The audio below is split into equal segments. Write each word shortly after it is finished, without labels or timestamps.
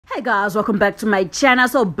Hey guys, welcome back to my channel.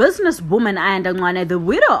 So businesswoman Ayanda Ncwane, the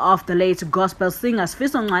widow of the late gospel singer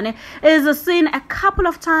Sfiso Ncwane, is seen a couple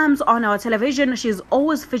of times on our television. She's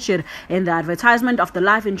always featured in the advertisement of the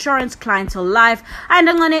life insurance Clientele Life.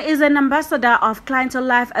 Ayanda Ncwane is an ambassador of Clientele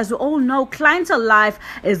Life. As we all know, Clientele Life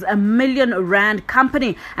is a R1 million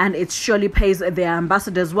company and it surely pays their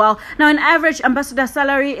ambassadors well. Now, an average ambassador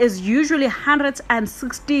salary is usually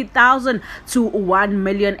 160,000 to 1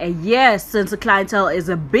 million a year. Since Clientele is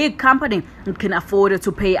a big company, it can afford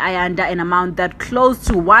to pay Ayanda an amount that close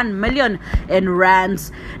to 1 million in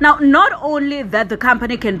rands. Now, not only that the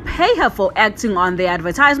company can pay her for acting on the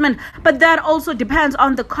advertisement, but that also depends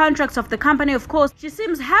on the contracts of the company. Of course, she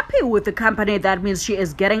seems happy with the company. That means she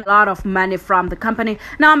is getting a lot of money from the company.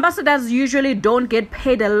 Now, ambassadors usually don't get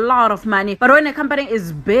paid a lot of money, but when a company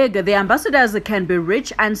is big, the ambassadors can be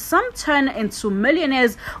rich and some turn into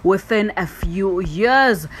millionaires within a few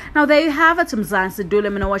years. Now, there you have it. Do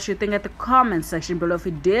let me know what you think at the comment section below. If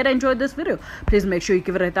you did enjoy this video, please make sure you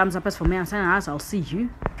give it a thumbs up. As for me, I'm saying I'll see you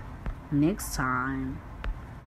next time.